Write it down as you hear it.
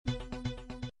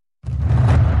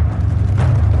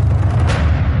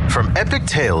epic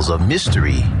tales of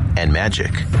mystery and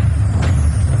magic,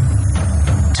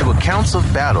 to accounts of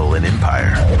battle and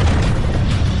empire.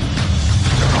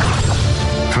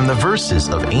 From the verses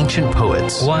of ancient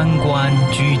poets 关关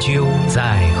雎鸠，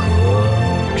在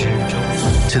河之洲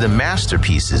to the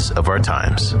masterpieces of our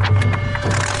times.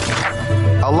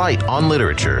 Alight on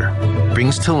Literature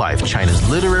brings to life China's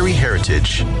literary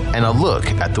heritage and a look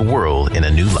at the world in a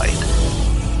new light.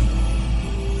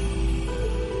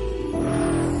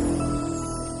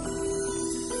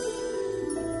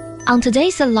 On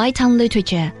today's Alight on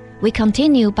Literature, we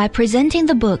continue by presenting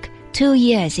the book 2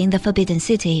 Years in the Forbidden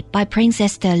City by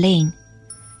Princess Lin.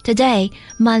 Today,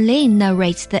 Lin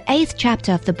narrates the 8th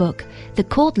chapter of the book, The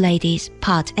Court Ladies,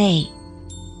 Part A.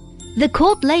 The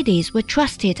court ladies were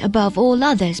trusted above all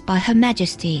others by Her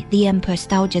Majesty, the Empress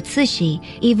Dowager Cixi,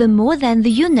 even more than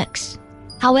the eunuchs.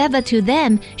 However, to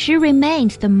them, she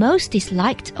remained the most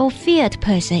disliked or feared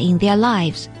person in their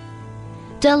lives.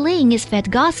 Lin is fed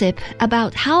gossip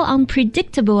about how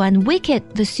unpredictable and wicked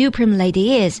the Supreme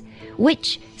Lady is,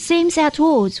 which seems at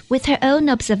odds with her own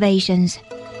observations.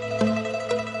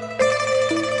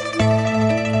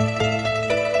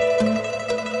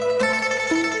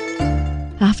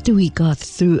 After we got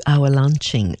through our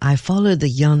lunching, I followed the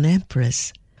young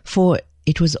empress, for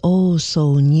it was all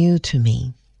so new to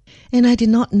me, and I did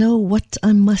not know what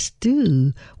I must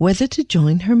do, whether to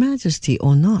join Her Majesty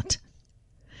or not.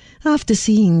 After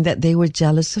seeing that they were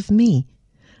jealous of me,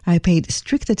 I paid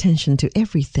strict attention to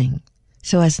everything,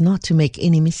 so as not to make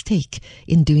any mistake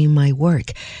in doing my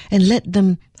work, and let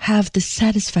them have the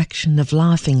satisfaction of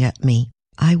laughing at me.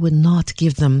 I would not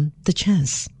give them the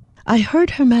chance. I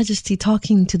heard Her Majesty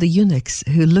talking to the eunuchs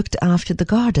who looked after the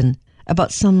garden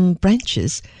about some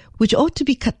branches which ought to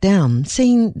be cut down,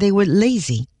 saying they were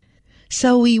lazy.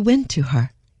 So we went to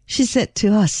her. She said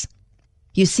to us,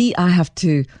 "You see, I have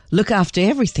to look after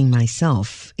everything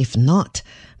myself. If not,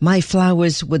 my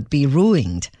flowers would be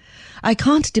ruined. I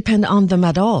can't depend on them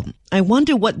at all. I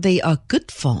wonder what they are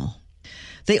good for.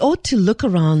 They ought to look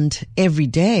around every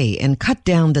day and cut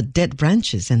down the dead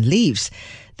branches and leaves.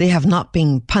 They have not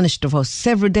been punished for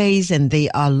several days, and they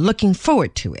are looking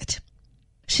forward to it."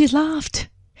 She laughed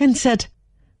and said,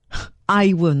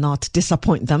 "I will not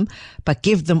disappoint them, but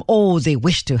give them all they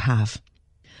wish to have."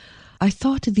 I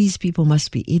thought these people must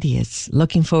be idiots,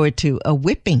 looking forward to a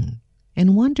whipping,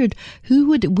 and wondered who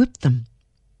would whip them.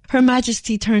 Her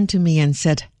Majesty turned to me and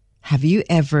said, "Have you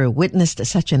ever witnessed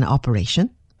such an operation?"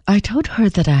 I told her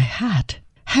that I had,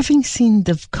 having seen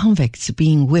the convicts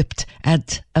being whipped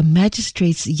at a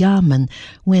magistrate's yamen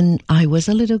when I was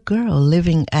a little girl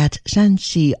living at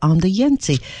Shanxi on the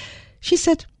Yangtze. She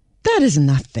said, "That is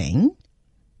nothing.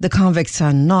 The convicts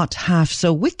are not half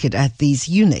so wicked as these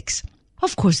eunuchs.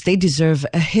 Of course, they deserve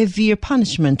a heavier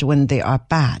punishment when they are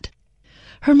bad."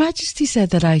 Her Majesty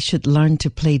said that I should learn to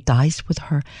play dice with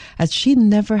her, as she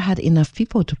never had enough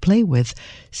people to play with,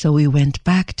 so we went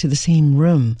back to the same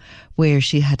room where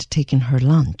she had taken her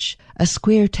lunch. A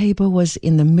square table was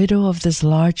in the middle of this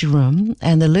large room,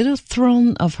 and a little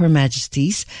throne of Her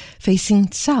Majesty's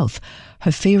facing south,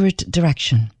 her favorite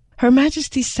direction. Her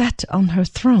Majesty sat on her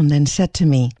throne and said to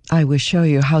me, "I will show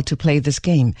you how to play this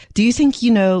game. Do you think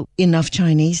you know enough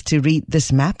Chinese to read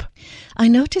this map?" I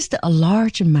noticed a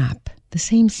large map, the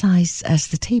same size as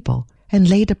the table, and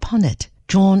laid upon it,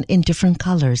 drawn in different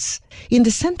colors. In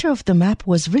the center of the map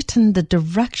was written the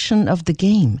direction of the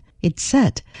game. It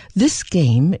said, "This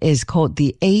game is called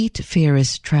the 8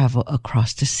 Fairies Travel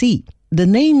Across the Sea." The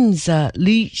names are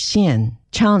Li Xian,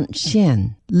 Chang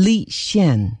Xian, Li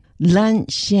Xian, Lan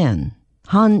Xian,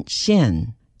 Han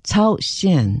Xian, Cao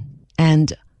Xian,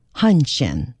 and Han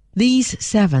Xian. These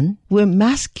 7 were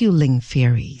masculine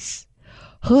fairies.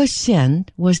 He Xian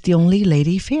was the only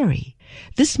lady fairy.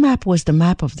 This map was the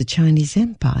map of the Chinese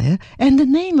Empire, and the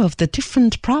name of the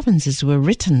different provinces were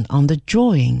written on the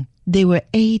drawing. They were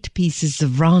 8 pieces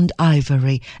of round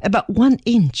ivory, about 1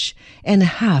 inch and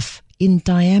a half in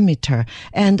diameter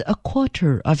and a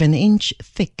quarter of an inch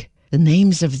thick. The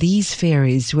names of these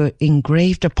fairies were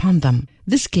engraved upon them.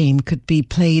 This game could be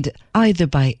played either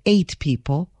by 8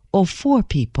 people or 4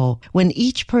 people, when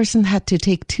each person had to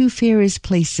take 2 fairies'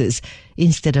 places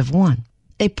instead of 1.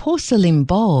 A porcelain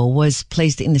ball was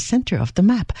placed in the center of the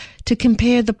map to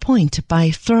compare the point by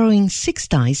throwing 6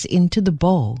 dice into the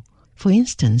ball. For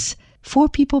instance, 4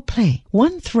 people play.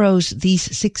 One throws these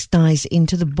 6 dice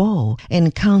into the ball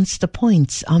and counts the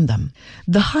points on them.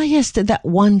 The highest that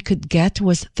one could get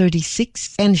was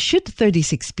 36, and should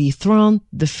 36 be thrown,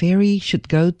 the fairy should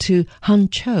go to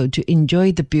Hangzhou to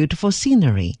enjoy the beautiful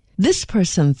scenery. This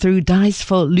person threw dice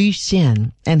for Lu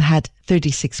Xian and had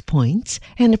 36 points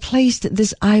and placed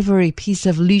this ivory piece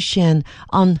of Lu Xian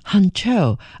on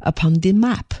Hanzhou upon the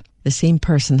map. The same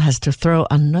person has to throw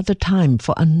another time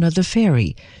for another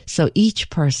fairy, so each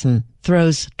person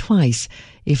throws twice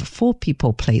if 4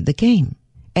 people play the game,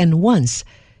 and once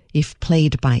if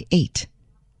played by 8.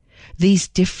 These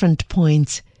different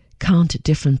points count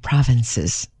different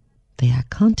provinces. They are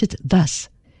counted thus: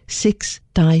 6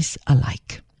 dice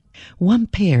alike. 1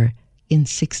 pair in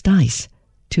 6 dice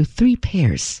to 3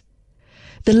 pairs.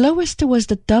 The lowest was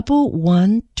the double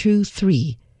 1, 2,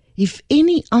 3. If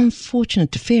any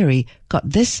unfortunate fairy got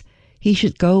this, he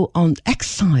should go on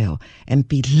exile and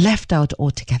be left out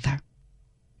altogether.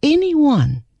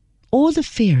 Anyone, all the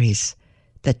fairies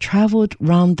that traveled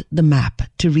round the map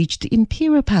to reach the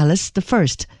Imperial Palace the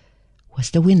first,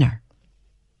 was the winner.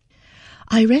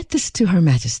 I read this to Her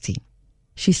Majesty.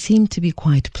 She seemed to be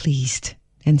quite pleased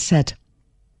and said,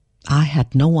 "I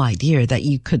had no idea that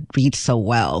you could read so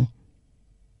well.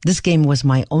 This game was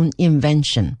my own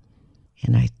invention,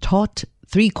 and I taught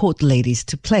 3 court ladies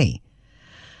to play.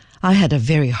 I had a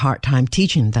very hard time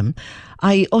teaching them.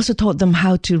 I also taught them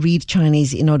how to read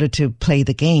Chinese in order to play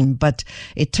the game, but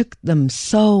it took them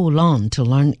so long to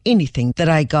learn anything that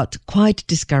I got quite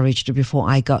discouraged before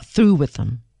I got through with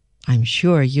them. I'm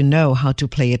sure you know how to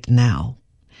play it now."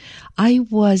 I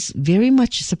was very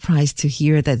much surprised to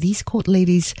hear that these court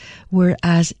ladies were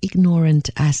as ignorant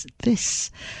as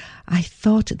this. I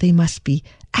thought they must be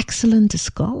excellent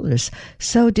scholars,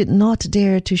 so did not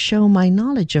dare to show my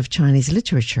knowledge of Chinese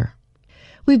literature.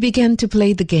 We began to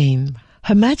play the game.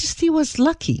 Her Majesty was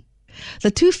lucky.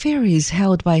 The 2 fairies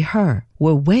held by her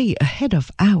were way ahead of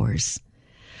ours.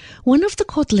 One of the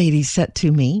court ladies said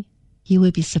to me, "You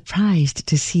will be surprised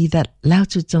to see that Lao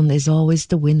Zuzong is always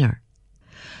the winner."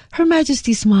 Her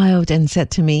Majesty smiled and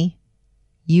said to me,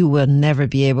 "You will never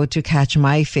be able to catch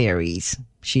my fairies,"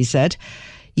 she said.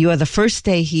 "You are the first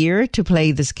day here to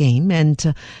play this game,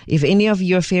 and if any of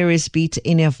your fairies beat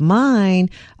any of mine,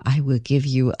 I will give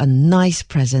you a nice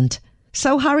present.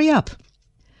 So hurry up."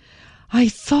 I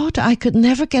thought I could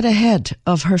never get ahead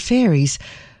of her fairies,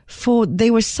 for they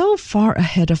were so far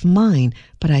ahead of mine,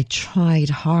 but I tried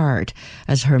hard,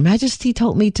 as Her Majesty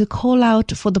told me to call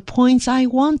out for the points I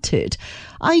wanted.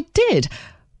 I did,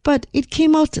 but it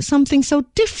came out something so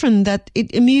different that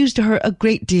it amused her a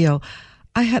great deal.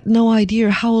 I had no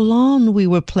idea how long we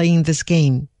were playing this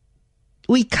game.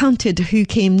 We counted who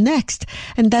came next,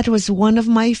 and that was one of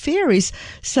my fairies,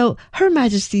 so Her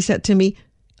Majesty said to me,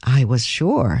 "I was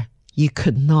sure you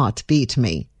could not beat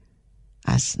me,"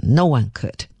 as no one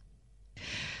could.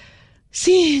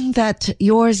 "Seeing that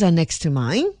yours are next to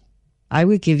mine, I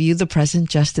will give you the present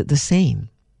just the same."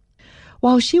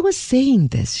 While she was saying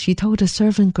this, she told a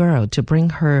servant girl to bring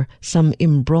her some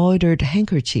embroidered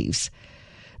handkerchiefs.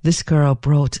 This girl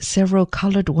brought several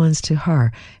colored ones to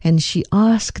her, and she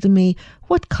asked me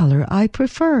what color I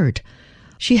preferred.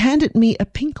 She handed me a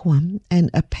pink one and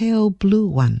a pale blue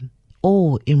one,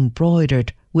 all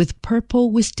embroidered with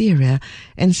purple wisteria,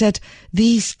 and said,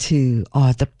 "These 2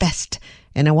 are the best,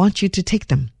 and I want you to take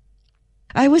them."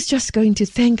 I was just going to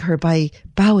thank her by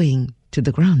bowing to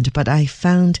the ground, but I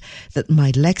found that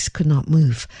my legs could not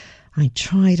move. I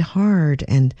tried hard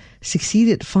and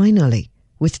succeeded finally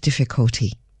with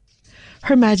difficulty.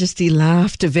 Her Majesty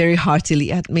laughed very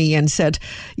heartily at me and said,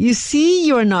 "You see,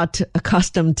 you are not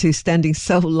accustomed to standing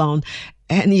so long,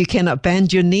 and you cannot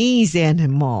bend your knees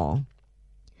anymore."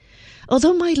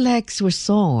 Although my legs were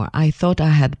sore, I thought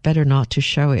I had better not to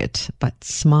show it, but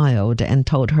smiled and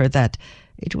told her that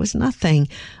it was nothing,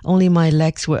 only my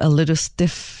legs were a little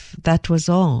stiff, that was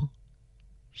all.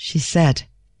 She said,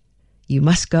 "You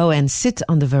must go and sit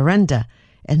on the veranda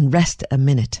and rest a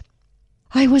minute."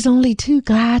 I was only too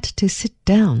glad to sit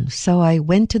down, so I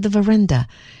went to the veranda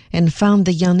and found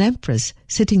the young empress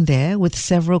sitting there with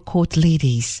several court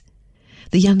ladies.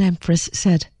 The young empress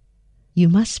said, "You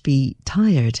must be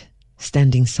tired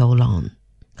standing so long.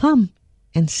 Come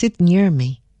and sit near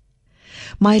me."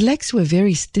 My legs were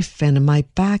very stiff and my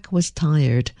back was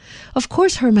tired. Of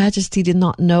course, Her Majesty did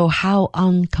not know how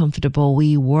uncomfortable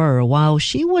we were while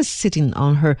she was sitting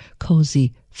on her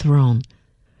cozy throne.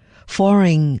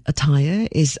 Foreign attire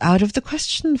is out of the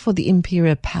question for the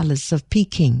Imperial Palace of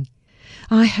Peking.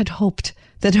 I had hoped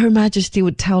that Her Majesty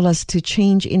would tell us to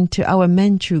change into our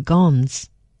Manchu gowns.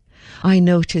 I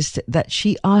noticed that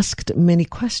she asked many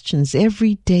questions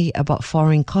every day about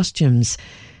foreign costumes,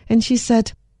 and she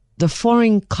said, "The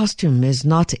foreign costume is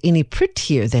not any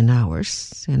prettier than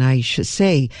ours, and I should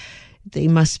say they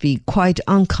must be quite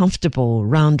uncomfortable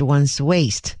round one's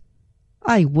waist.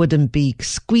 I wouldn't be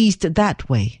squeezed that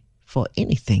way for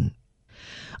anything.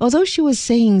 Although she was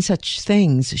saying such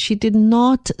things, she did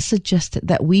not suggest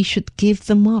that we should give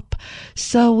them up,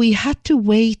 so we had to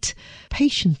wait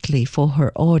patiently for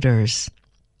her orders.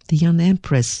 The young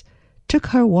empress took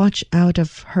her watch out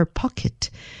of her pocket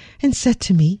and said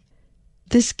to me,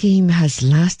 "This game has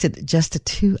lasted just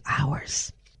 2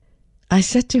 hours." I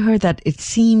said to her that it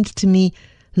seemed to me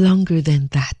longer than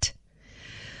that.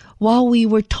 While we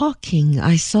were talking,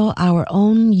 I saw our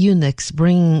own eunuchs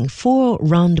bring 4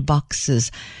 round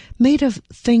boxes made of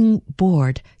thin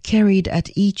board carried at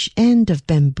each end of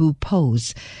bamboo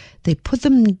poles. They put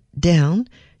them down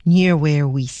near where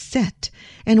we sat,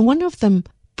 and one of them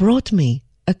brought me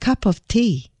a cup of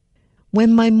tea.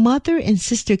 When my mother and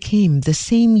sister came, the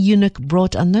same eunuch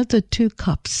brought another 2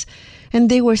 cups, and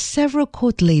there were several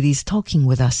court ladies talking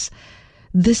with us.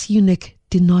 This eunuch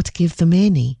did not give them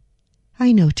any.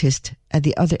 I noticed at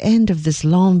the other end of this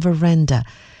long veranda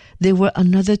there were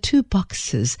another 2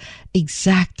 boxes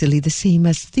exactly the same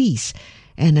as these,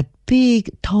 and a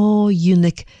big tall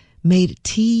eunuch made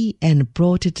tea and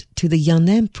brought it to the young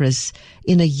empress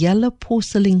in a yellow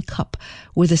porcelain cup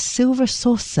with a silver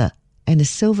saucer and a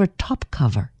silver top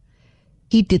cover.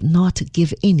 He did not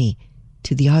give any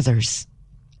to the others.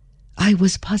 I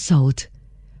was puzzled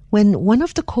when one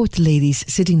of the court ladies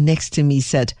sitting next to me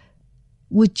said,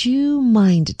 "Would you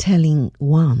mind telling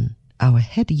Wan, our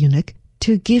head eunuch,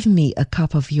 to give me a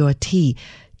cup of your tea,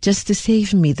 just to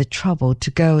save me the trouble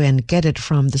to go and get it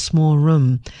from the small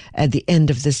room at the end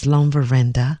of this long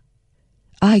veranda?"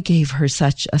 I gave her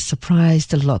such a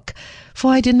surprised look,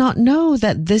 for I did not know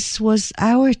that this was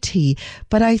our tea,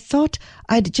 but I thought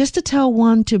I'd just tell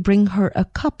Wan to bring her a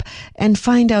cup and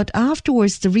find out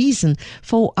afterwards the reason,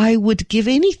 for I would give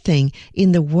anything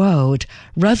in the world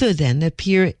rather than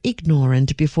appear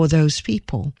ignorant before those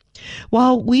people.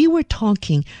 While we were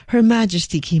talking, Her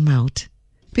Majesty came out.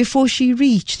 Before she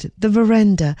reached the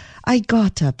veranda, I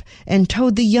got up and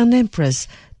told the young empress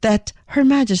that Her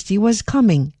Majesty was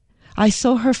coming. I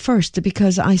saw her first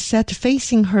because I sat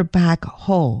facing her back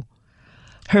hall.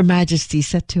 Her Majesty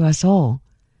said to us all,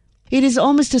 "It is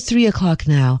almost 3 o'clock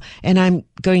now, and I'm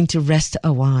going to rest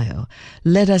a while.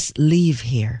 Let us leave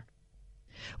here."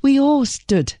 We all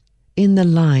stood in the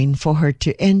line for her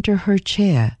to enter her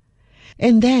chair,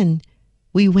 and then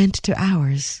we went to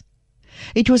ours.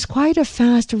 It was quite a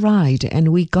fast ride, and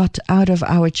we got out of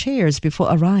our chairs before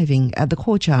arriving at the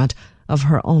courtyard of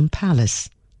her own palace.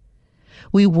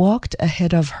 We walked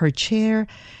ahead of her chair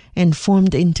and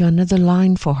formed into another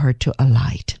line for her to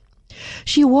alight.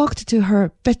 She walked to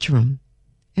her bedroom,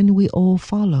 and we all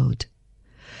followed.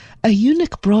 A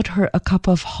eunuch brought her a cup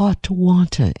of hot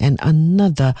water, and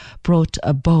another brought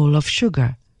a bowl of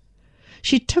sugar.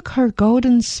 She took her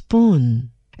golden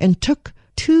spoon and took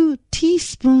 2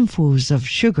 teaspoonfuls of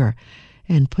sugar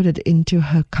and put it into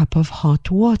her cup of hot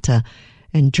water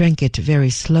and drank it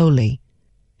very slowly.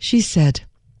 She said,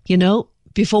 "You know,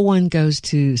 before one goes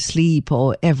to sleep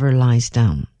or ever lies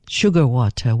down, sugar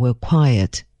water will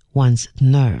quiet one's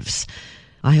nerves.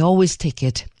 I always take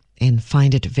it and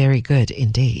find it very good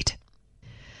indeed."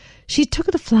 She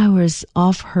took the flowers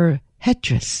off her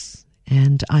headdress,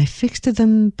 and I fixed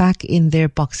them back in their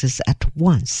boxes at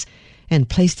once and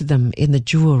placed them in the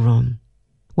jewel room.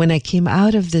 When I came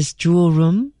out of this jewel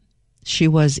room, she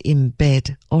was in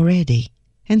bed already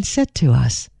and said to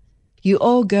us, "You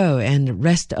all go and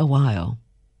rest a while.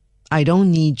 I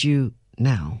don't need you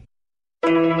now."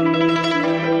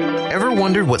 Ever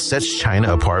wondered what sets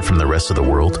China apart from the rest of the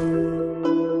world?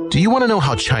 Do you want to know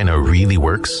how China really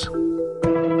works?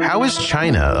 How is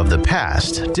China of the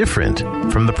past different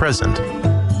from the present?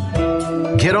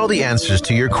 Get all the answers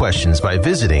to your questions by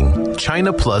visiting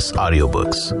China Plus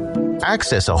Audiobooks.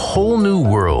 Access a whole new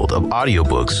world of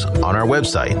audiobooks on our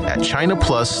website at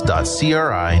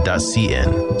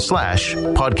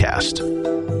chinaplus.cri.cn/podcast.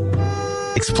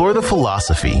 Explore the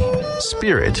philosophy,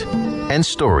 spirit, and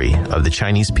story of the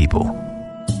Chinese people.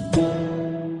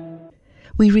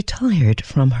 We retired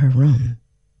from her room,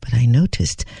 but I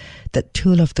noticed that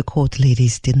 2 of the court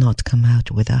ladies did not come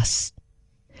out with us.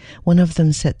 One of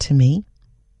them said to me,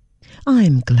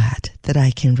 "I'm glad that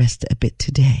I can rest a bit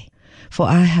today, for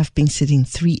I have been sitting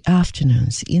 3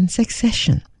 afternoons in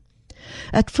succession."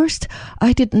 At first,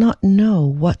 I did not know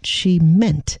what she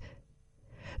meant.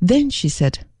 Then she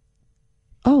said,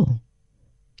 "Oh,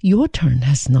 your turn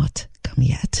has not come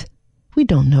yet. We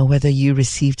don't know whether you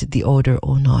received the order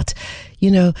or not.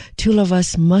 You know, 2 of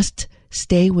us must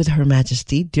stay with Her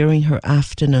Majesty during her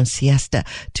afternoon siesta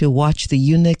to watch the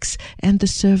eunuchs and the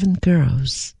servant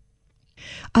girls."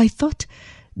 I thought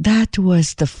that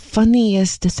was the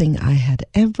funniest thing I had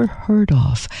ever heard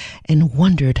of, and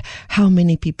wondered how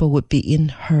many people would be in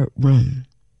her room.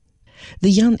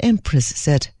 The young empress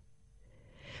said,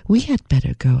 "We had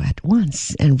better go at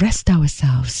once and rest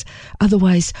ourselves,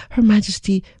 otherwise Her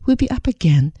Majesty will be up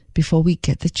again before we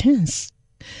get the chance."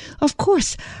 Of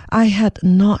course, I had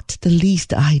not the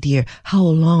least idea how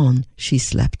long she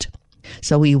slept,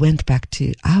 so we went back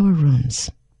to our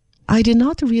rooms. I did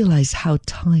not realize how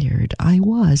tired I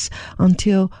was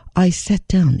until I sat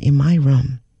down in my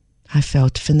room. I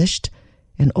felt finished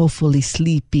and awfully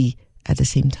sleepy at the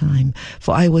same time,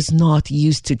 for I was not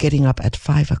used to getting up at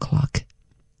 5 o'clock.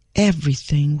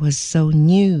 Everything was so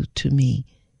new to me.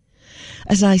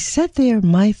 As I sat there,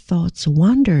 my thoughts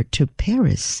wandered to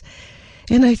Paris,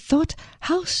 and I thought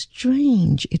how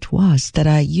strange it was that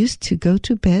I used to go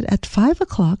to bed at 5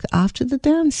 o'clock after the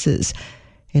dances,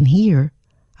 and here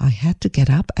I had to get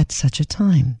up at such a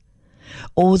time.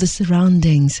 All the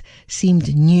surroundings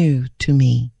seemed new to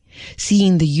me,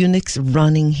 seeing the eunuchs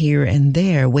running here and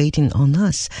there waiting on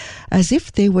us, as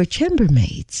if they were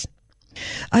chambermaids.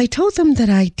 I told them that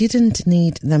I didn't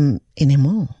need them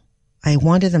anymore. I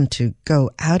wanted them to go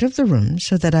out of the room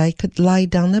so that I could lie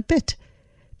down a bit.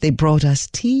 They brought us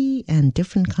tea and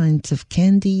different kinds of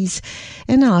candies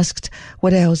and asked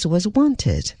what else was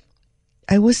wanted.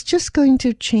 I was just going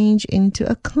to change into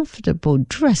a comfortable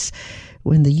dress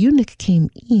when the eunuch came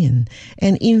in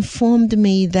and informed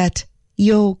me that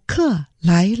有客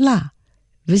来了,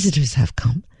 visitors have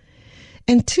come.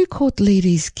 And 2 court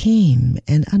ladies came,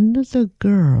 and another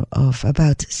girl of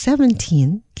about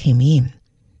 17 came in.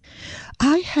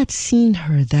 I had seen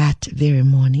her that very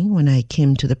morning when I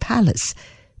came to the palace,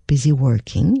 busy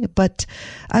working, but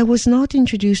I was not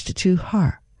introduced to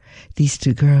her. These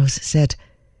 2 girls said,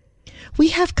 "We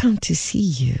have come to see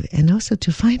you and also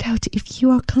to find out if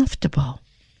you are comfortable."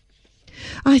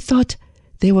 I thought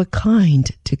they were kind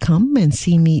to come and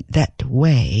see me that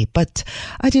way, but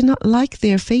I did not like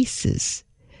their faces.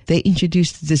 They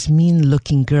introduced this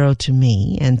mean-looking girl to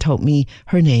me and told me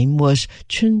her name was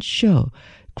Chun Shou,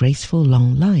 graceful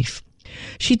long life.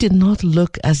 She did not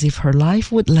look as if her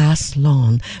life would last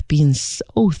long, being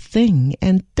so thin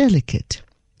and delicate.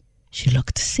 She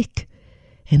looked sick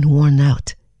and worn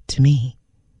out to me.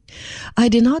 I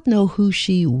did not know who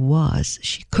she was.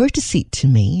 She courtesied to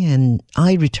me, and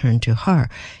I returned to her.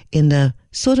 In a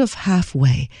sort of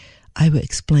halfway, I will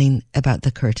explain about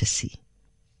the courtesy.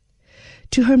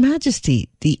 To Her Majesty,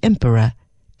 the Emperor,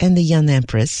 and the young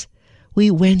Empress,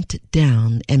 we went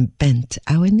down and bent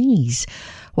our knees,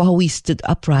 while we stood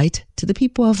upright to the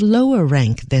people of lower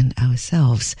rank than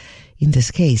ourselves. In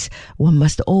this case, one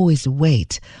must always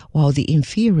wait while the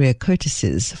inferior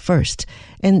courtesies first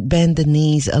and bend the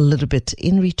knees a little bit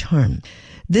in return.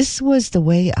 This was the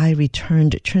way I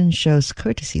returned Chun Shou's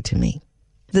courtesy to me.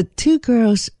 The 2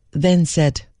 girls then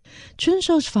said, "Chun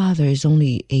Shou's father is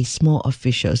only a small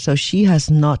official, so she has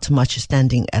not much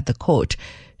standing at the court.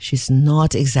 She's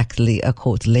not exactly a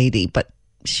court lady, but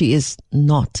she is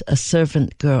not a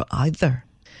servant girl either."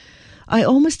 I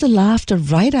almost laughed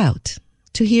right out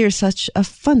to hear such a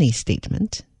funny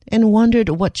statement and wondered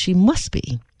what she must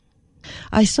be.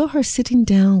 I saw her sitting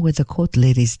down with the court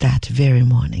ladies that very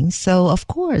morning, so of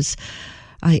course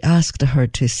I asked her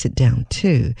to sit down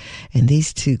too, and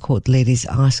these 2 court ladies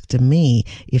asked me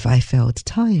if I felt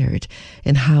tired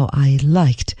and how I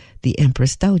liked the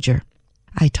Empress Dowager.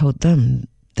 I told them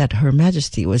that Her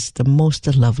Majesty was the most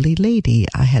lovely lady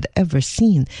I had ever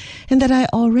seen, and that I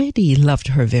already loved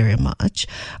her very much,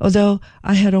 although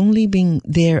I had only been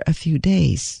there a few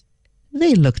days.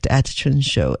 They looked at Chun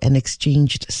Shou and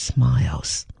exchanged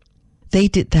smiles. They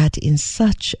did that in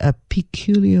such a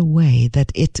peculiar way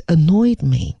that it annoyed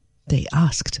me. They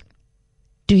asked,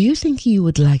 "Do you think you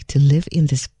would like to live in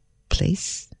this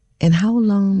place? And how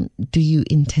long do you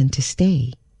intend to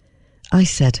stay?" I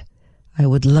said, I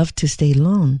would love to stay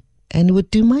long and would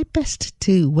do my best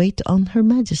to wait on Her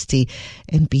Majesty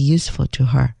and be useful to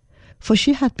her, for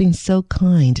she had been so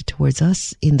kind towards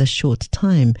us in the short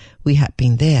time we had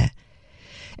been there.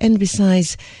 And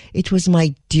besides, it was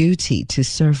my duty to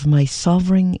serve my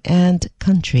sovereign and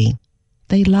country.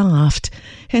 They laughed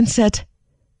and said,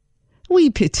 "We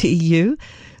pity you,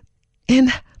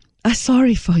 and are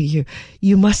sorry for you.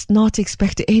 You must not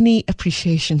expect any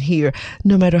appreciation here,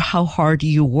 no matter how hard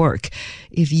you work.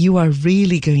 If you are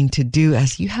really going to do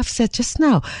as you have said just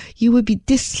now, you will be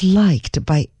disliked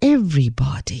by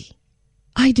everybody."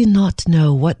 I did not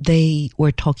know what they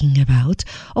were talking about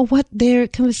or what their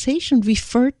conversation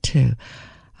referred to.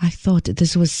 I thought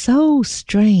this was so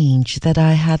strange that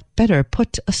I had better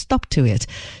put a stop to it,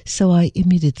 so I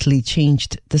immediately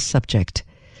changed the subject.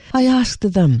 I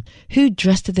asked them who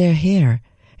dressed their hair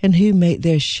and who made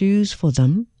their shoes for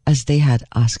them, as they had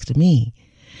asked me.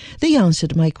 They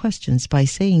answered my questions by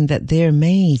saying that their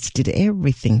maids did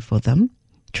everything for them.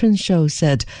 Chen Shou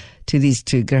said to these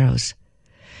two girls,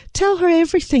 "Tell her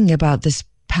everything about this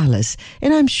palace,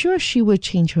 and I'm sure she will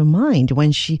change her mind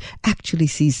when she actually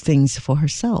sees things for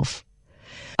herself."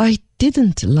 I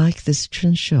didn't like this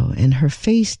Chen Shou, and her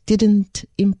face didn't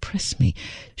impress me.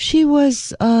 She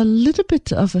was a little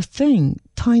bit of a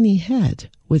tiny head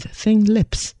with thin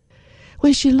lips.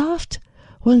 When she laughed,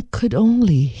 one could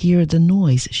only hear the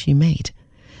noise she made.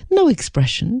 No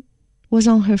expression was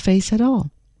on her face at all.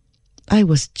 I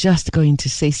was just going to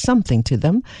say something to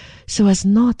them so as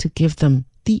not to give them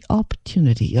the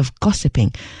opportunity of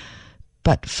gossiping,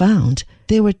 but found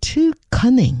they were too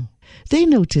cunning. They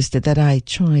noticed that I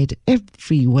tried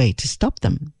every way to stop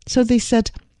them. So they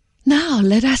said, "Now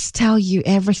let us tell you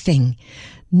everything.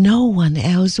 No one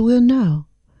else will know.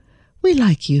 We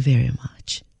like you very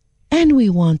much, and we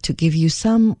want to give you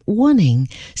some warning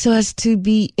so as to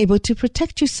be able to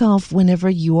protect yourself whenever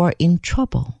you are in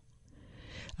trouble."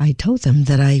 I told them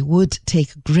that I would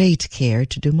take great care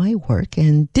to do my work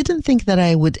and didn't think that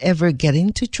I would ever get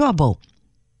into trouble.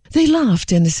 They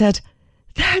laughed and said,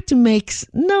 "That makes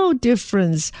no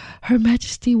difference. Her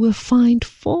Majesty will find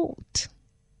fault."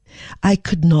 I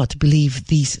could not believe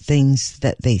these things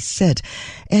that they said,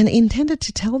 and intended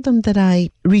to tell them that I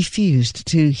refused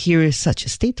to hear such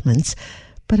statements,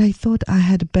 but I thought I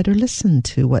had better listen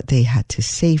to what they had to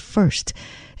say first,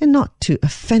 and not to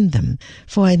offend them,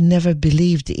 for I never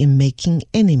believed in making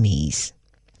enemies.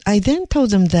 I then told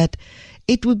them that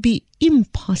it would be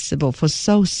impossible for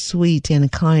so sweet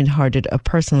and kind-hearted a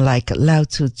person like Lao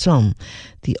Tzu-tsung,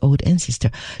 the old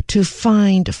ancestor, to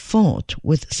find fault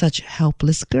with such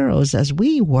helpless girls as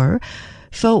we were,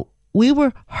 for we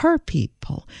were her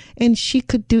people, and she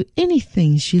could do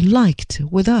anything she liked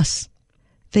with us.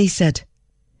 They said,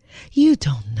 "You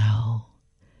don't know,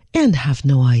 and have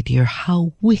no idea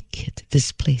how wicked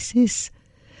this place is.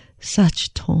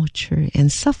 Such torture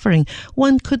and suffering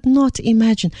one could not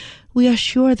imagine. We are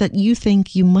sure that you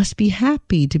think you must be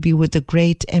happy to be with the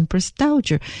great Empress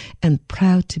Dowager and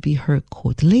proud to be her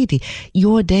court lady.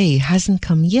 Your day hasn't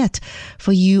come yet,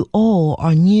 for you all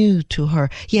are new to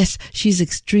her. Yes, she's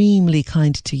extremely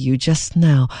kind to you just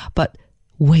now, but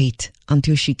wait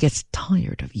until she gets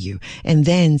tired of you, and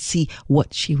then see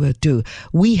what she will do.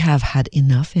 We have had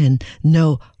enough and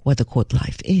know what the court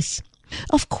life is.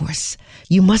 Of course,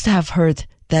 you must have heard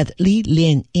that Li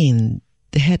Lian-yin,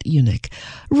 the head eunuch,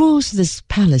 rules this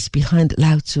palace behind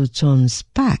Lao Tzu-tsung's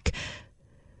back.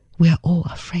 We are all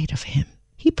afraid of him.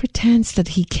 He pretends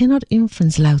that he cannot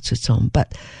influence Lao Tzu-tsung,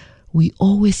 but we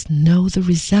always know the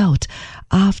result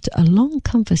after a long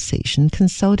conversation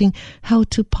consulting how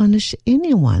to punish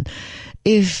anyone.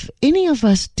 If any of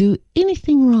us do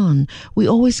anything wrong, we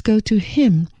always go to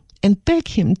him and beg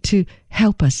him to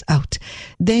help us out.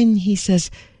 Then he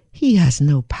says he has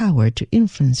no power to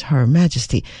influence Her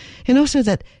Majesty, and also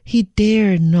that he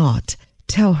dare not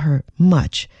tell her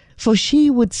much, for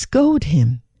she would scold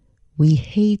him. We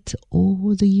hate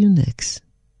all the eunuchs.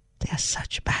 They are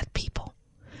such bad people.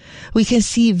 We can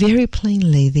see very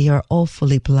plainly they are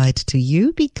awfully polite to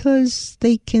you because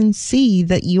they can see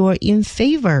that you are in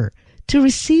favor. To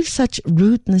receive such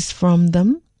rudeness from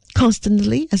them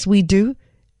constantly as we do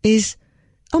is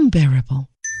unbearable.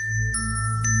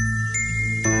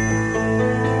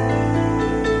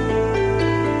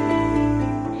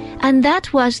 And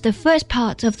that was the first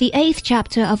part of the 8th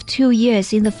chapter of 2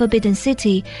 Years in the Forbidden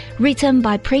City, written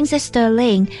by Princess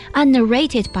Sterling and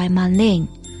narrated by Man Ling.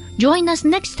 Join us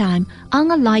next time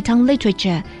on Alight on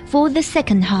Literature for the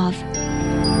second half.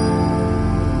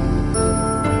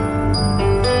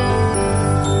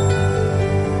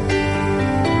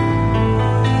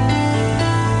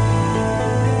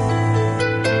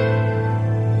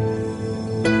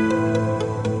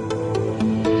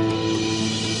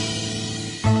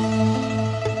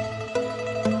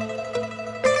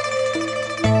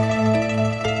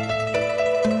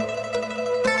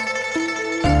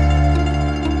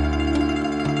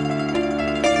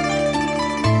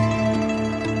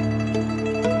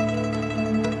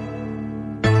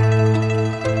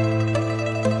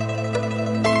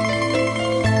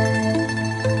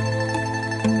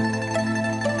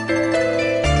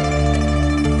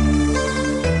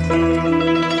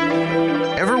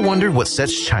 Wondered what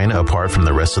sets China apart from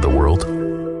the rest of the world?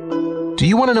 Do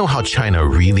you want to know how China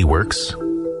really works?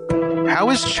 How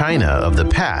is China of the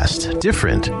past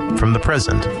different from the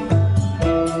present?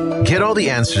 Get all the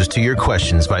answers to your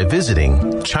questions by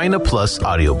visiting China Plus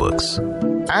Audiobooks.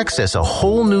 Access a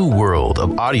whole new world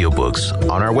of audiobooks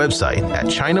on our website at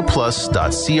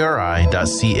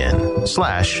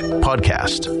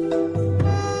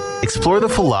chinaplus.cri.cn/podcast. Explore the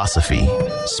philosophy,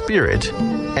 spirit,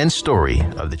 and story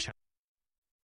of the China.